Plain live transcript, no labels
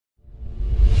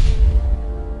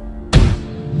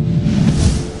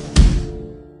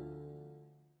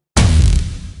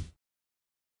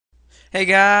Hey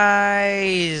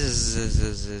guys! It's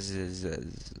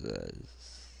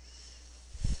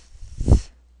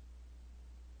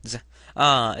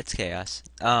Chaos.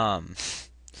 Well,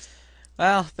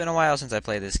 been a while since I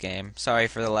played this game. Sorry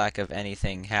for the lack of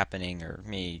anything happening or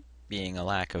me being a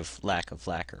lack of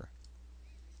lacquer.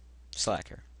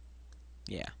 Slacker.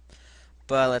 Yeah.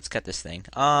 But let's cut this thing.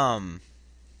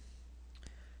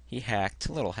 He hacked.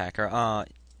 Little hacker.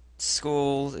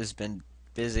 School has been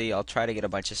busy. I'll try to get a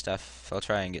bunch of stuff. I'll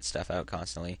try and get stuff out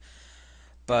constantly.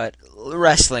 But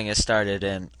wrestling has started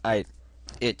and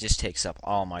it just takes up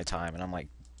all my time and I'm like,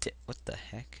 what the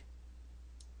heck?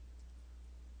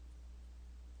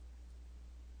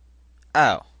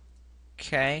 Oh,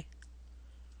 okay.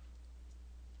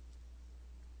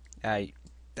 I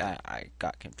I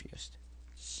got confused.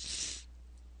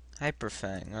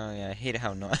 Hyperfang. Oh yeah, I hate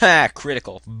how no.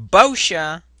 Critical.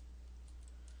 Bosha.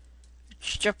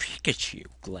 It's the Pikachu,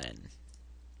 Glenn.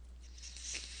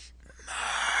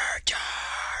 Murder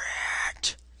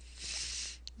it.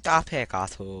 Da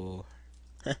Pikachu.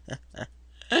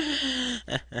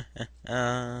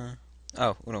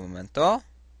 Oh, un momento.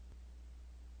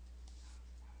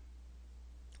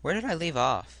 Where did I leave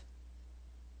off?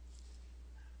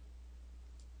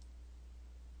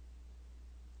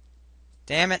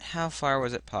 Damn it! How far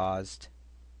was it paused?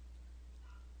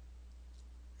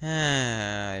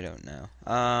 I don't know.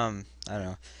 I don't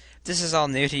know. If this is all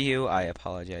new to you, I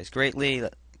apologize greatly.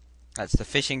 That's the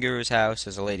fishing guru's house.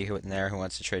 There's a lady who in there who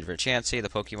wants to trade for a Chansey. The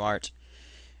Pokemart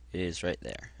is right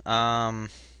there.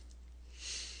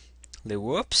 The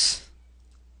whoops.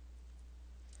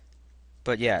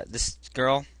 But yeah, this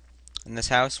girl in this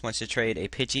house wants to trade a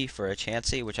Pidgey for a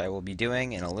Chansey, which I will be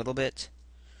doing in a little bit.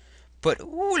 But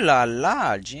ooh la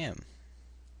la, Jim.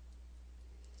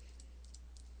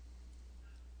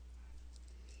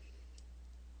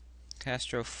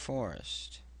 Castro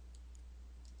Forest.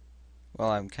 Well,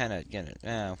 I'm kind of gonna.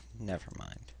 Oh, never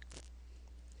mind.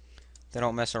 They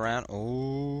don't mess around.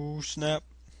 Oh, snap.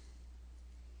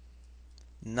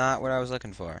 Not what I was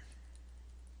looking for.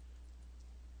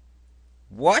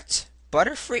 What?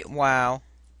 Butterfree? Wow.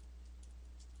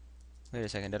 Wait a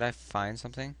second. Did I find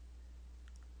something?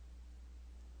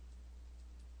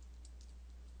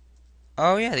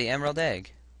 Oh, yeah, the emerald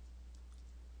egg.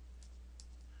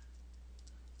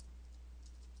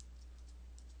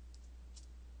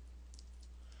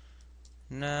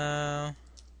 No.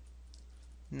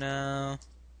 No.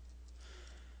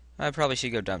 I probably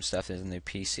should go dump stuff in the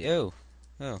PC. Oh.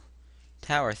 Oh.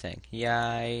 Tower thing.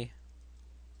 Yay.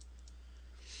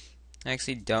 I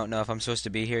actually don't know if I'm supposed to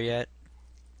be here yet.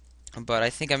 But I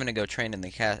think I'm gonna go train in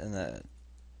the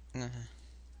uh,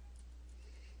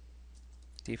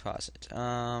 deposit.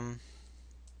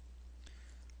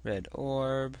 Red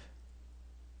orb.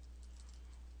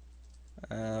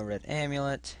 Red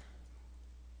amulet.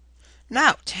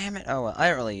 No! Damn it! Oh well, I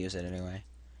don't really use it anyway.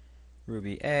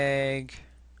 Ruby egg.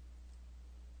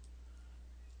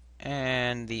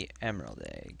 And the emerald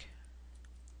egg.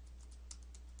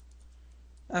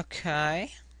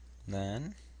 Okay.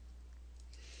 Then.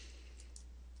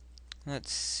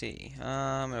 Let's see.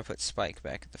 I'm going to put Spike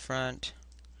back at the front.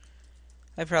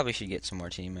 I probably should get some more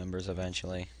team members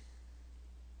eventually.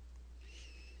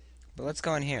 But let's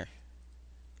go in here.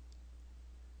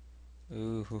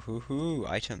 Ooh, hoo, hoo, hoo.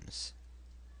 Items.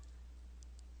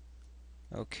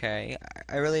 Okay.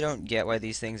 I really don't get why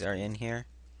these things are in here.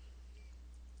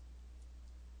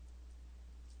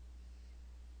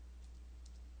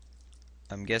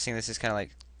 I'm guessing this is kind of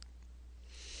like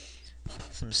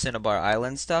some Cinnabar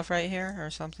Island stuff right here or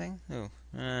something. Ooh.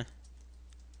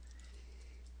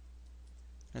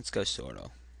 Let's go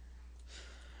Soro.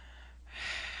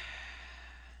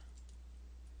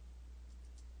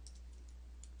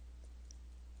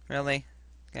 Really?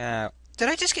 Did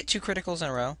I just get 2 criticals in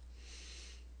a row?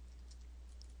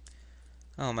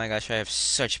 Oh my gosh, I have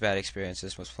such bad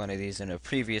experiences with one of these in a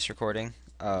previous recording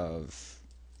of,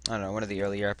 I don't know, one of the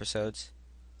earlier episodes.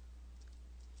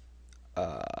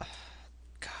 God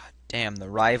damn, the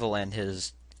rival and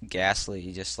his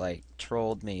Ghastly just like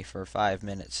trolled me for 5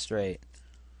 minutes straight.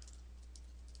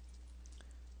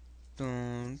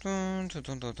 Dun, dun, dun,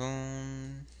 dun, dun,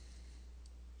 dun.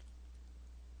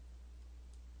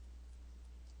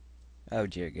 Oh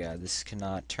dear God, this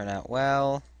cannot turn out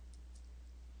well.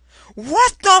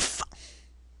 What the f-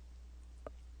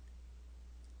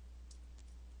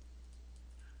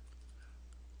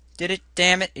 Did it?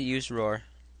 Damn it! It used roar.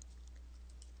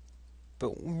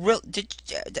 But real did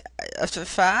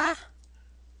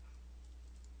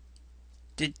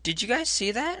you guys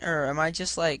see that, or am I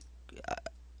just like uh,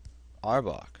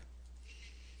 Arbok?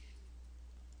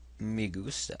 Me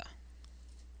gusta.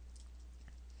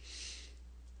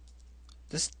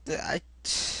 I.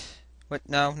 What?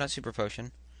 No, not super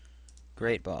potion.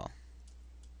 Great ball.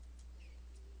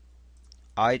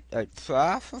 I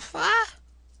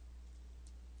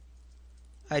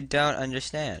don't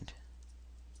understand.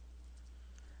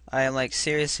 I am like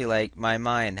seriously like my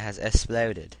mind has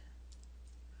exploded.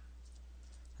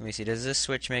 Let me see. Does this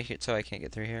switch make it so I can't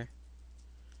get through here?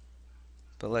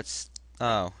 But let's.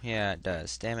 Oh yeah, it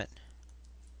does. Damn it.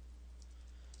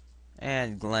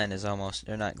 And Glenn is almost.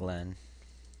 Or not Glenn.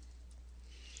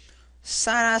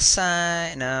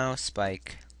 Side. No,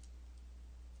 Spike.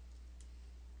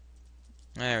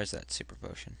 There's that super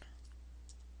potion.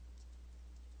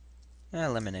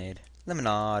 Lemonade.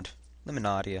 Lemonade.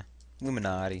 Lemonadia.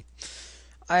 Illuminati.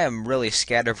 I am really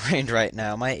scatterbrained right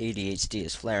now. My ADHD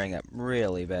is flaring up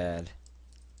really bad.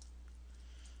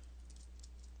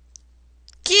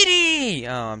 Kitty!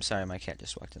 Oh, I'm sorry, my cat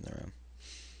just walked in the room.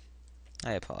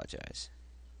 I apologize.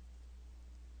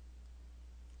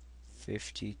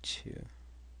 52.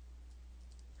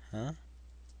 Huh?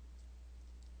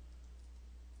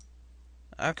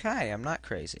 Okay, I'm not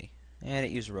crazy. And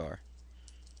it used roar.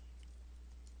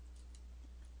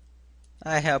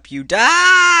 I help you die!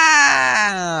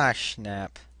 Ah,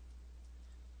 snap.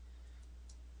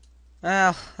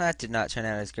 Well, that did not turn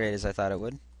out as great as I thought it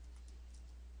would.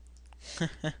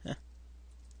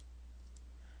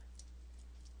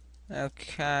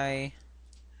 Okay.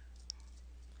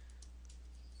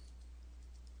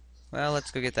 Well,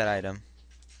 let's go get that item.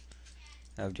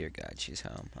 Oh dear God, she's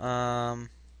home.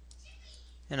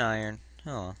 An iron.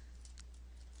 Oh,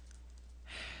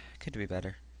 could be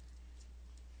better.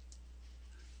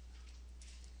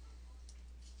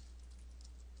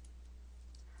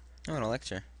 Oh, an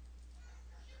elixir.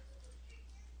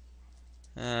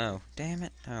 Oh, damn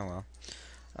it. Oh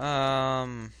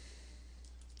well.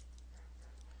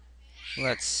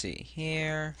 Let's see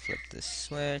here. Flip the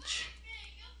switch.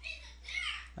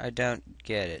 I don't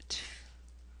get it.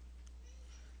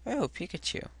 Oh,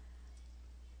 Pikachu.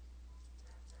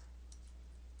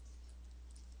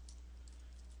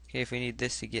 Okay, if we need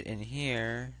this to get in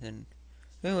here, then...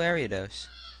 Ooh, Ariados.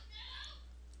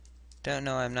 Don't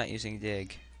know, I'm not using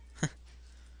dig.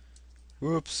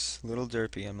 Whoops, little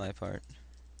derpy on my part.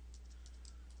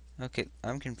 Okay,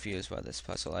 I'm confused by this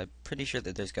puzzle. I'm pretty sure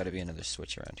that there's got to be another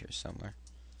switch around here somewhere.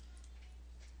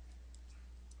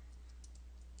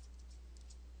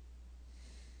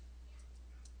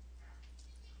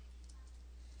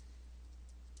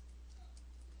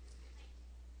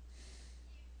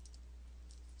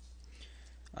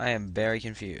 I am very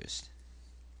confused.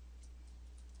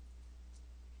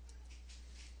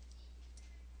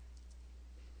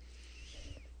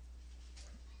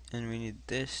 And we need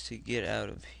this to get out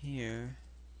of here.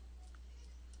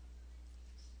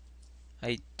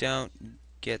 I don't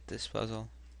get this puzzle.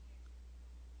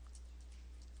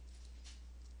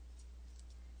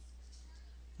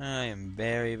 I am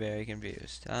very, very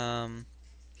confused. I'm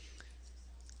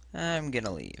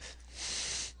gonna leave.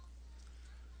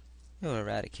 Oh,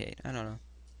 eradicate. I don't know.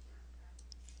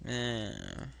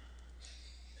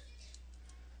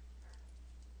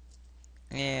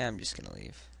 Yeah, I'm just gonna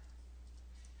leave.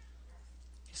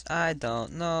 'Cause I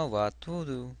don't know what to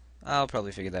do. I'll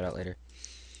probably figure that out later.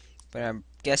 But I'm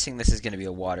guessing this is gonna be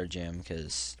a water gym,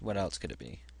 because what else could it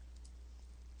be?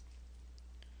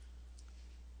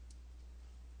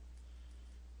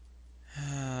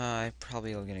 I'm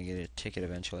probably gonna get a ticket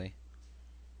eventually.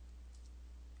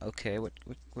 Okay, what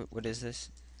is this?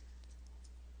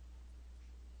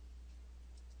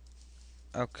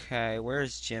 Okay,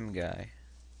 where's Gym Guy?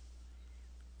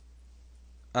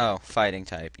 Oh, fighting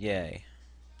type. Yay.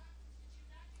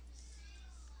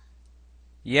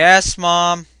 Yes,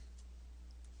 Mom!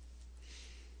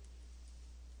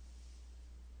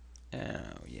 Oh,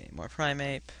 yay, more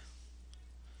Primeape.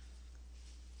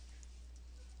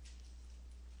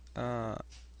 Uh,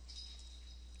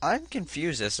 I'm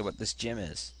confused as to what this gym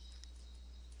is.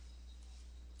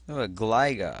 Oh, a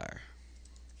Gligar.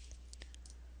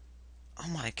 Oh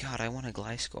my god, I want a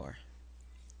Gliscor.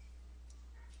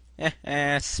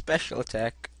 Special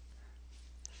attack.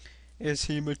 Is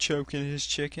he choking his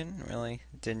chicken? Really?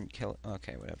 Didn't kill it.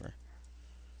 Okay, whatever.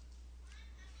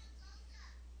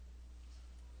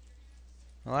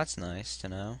 Well, that's nice to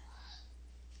know.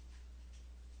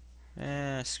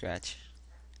 Scratch.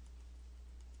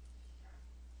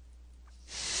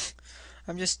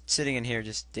 I'm just sitting in here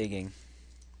just digging.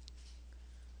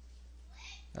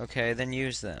 Okay, then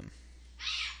use them.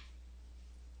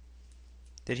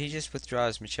 Did he just withdraw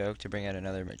his Machoke to bring out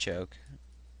another Machoke?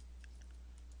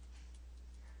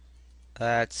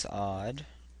 That's odd.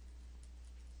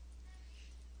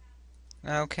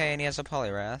 Okay, and he has a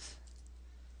Poliwrath.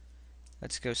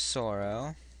 Let's go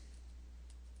Soro.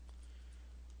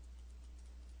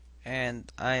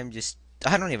 And I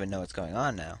don't even know what's going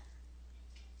on now.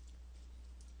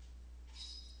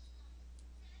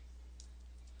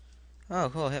 Oh,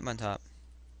 cool, Hitmontop.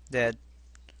 Dead.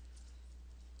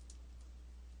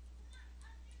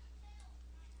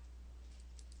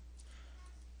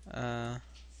 I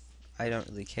don't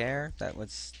really care. That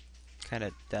was kind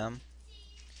of dumb.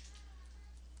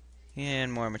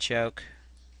 And more Machoke.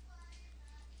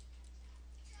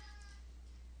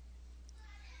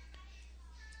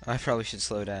 I probably should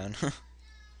slow down.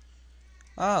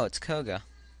 Oh, it's Koga.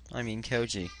 I mean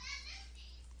Koji.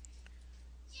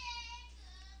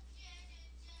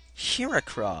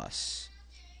 Heracross.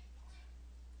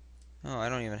 Oh, I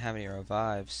don't even have any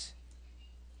revives.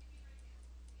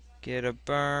 Get a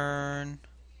burn.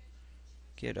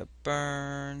 Get a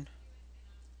burn.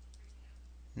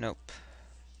 Nope.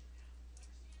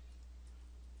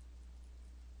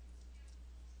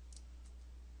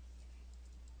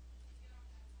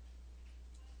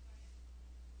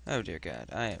 Oh dear God,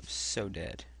 I am so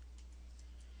dead.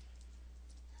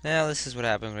 Now this is what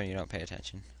happens when you don't pay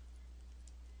attention.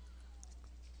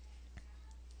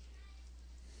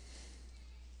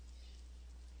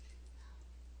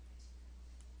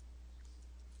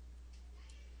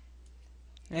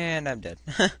 And I'm dead.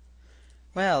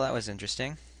 Well, that was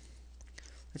interesting.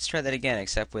 Let's try that again,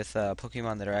 except with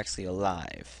Pokemon that are actually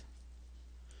alive.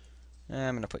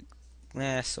 I'm gonna put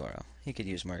Soro. He could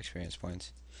use more experience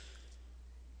points.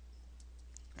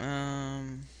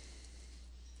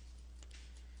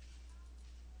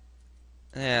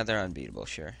 Yeah, they're unbeatable,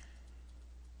 sure.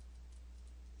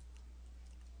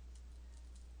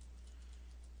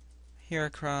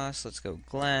 Heracross, let's go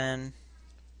Glenn.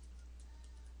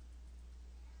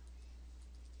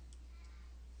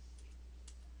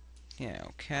 Yeah,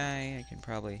 okay, I can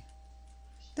probably...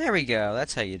 There we go,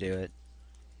 that's how you do it.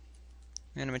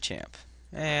 And I'm a champ.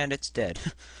 And it's dead.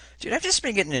 Dude, I've just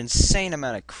been getting an insane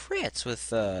amount of crits with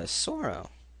Soro.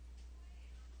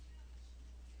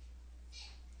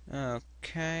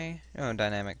 Okay. Oh,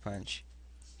 Dynamic Punch.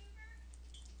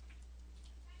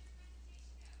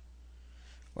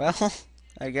 Well,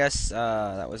 I guess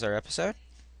that was our episode.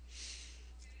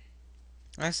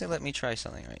 Actually, let me try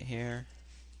something right here.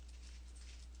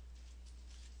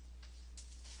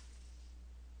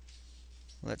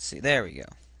 Let's see. There we go.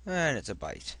 And it's a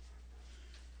bite.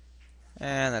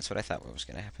 And that's what I thought was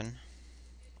going to happen.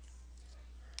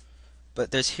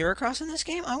 But there's Heracross in this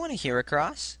game? I want a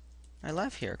Heracross. I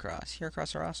love Heracross.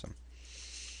 Heracross are awesome.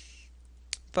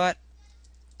 But,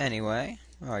 anyway.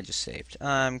 Oh, I just saved.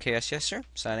 I'm Chaos Jester,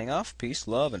 signing off. Peace,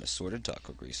 love, and assorted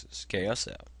taco greases. Chaos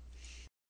out.